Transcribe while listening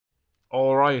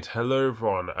Alright, hello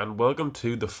everyone, and welcome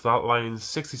to the Flatline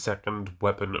 60-second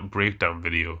weapon breakdown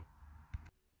video.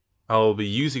 I'll be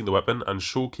using the weapon and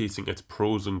showcasing its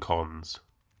pros and cons.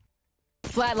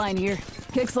 Flatline here.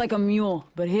 Kicks like a mule,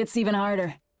 but hits even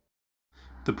harder.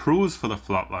 The pros for the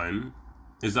Flatline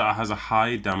is that it has a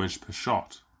high damage per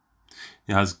shot.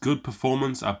 It has good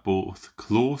performance at both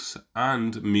close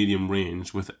and medium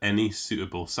range with any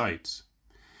suitable sights.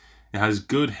 It has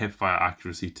good hipfire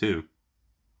accuracy too.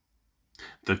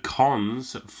 The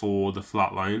cons for the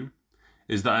Flatline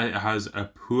is that it has a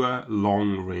poor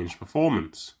long-range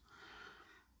performance.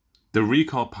 The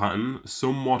recoil pattern is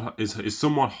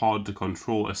somewhat hard to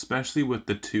control, especially with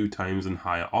the 2 times and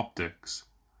higher optics.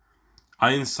 The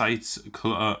iron sights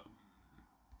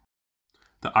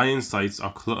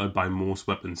are cluttered by most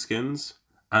weapon skins,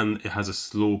 and it has a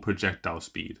slow projectile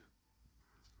speed.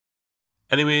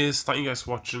 Anyways, thank you guys for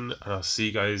watching, and I'll see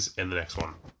you guys in the next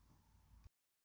one.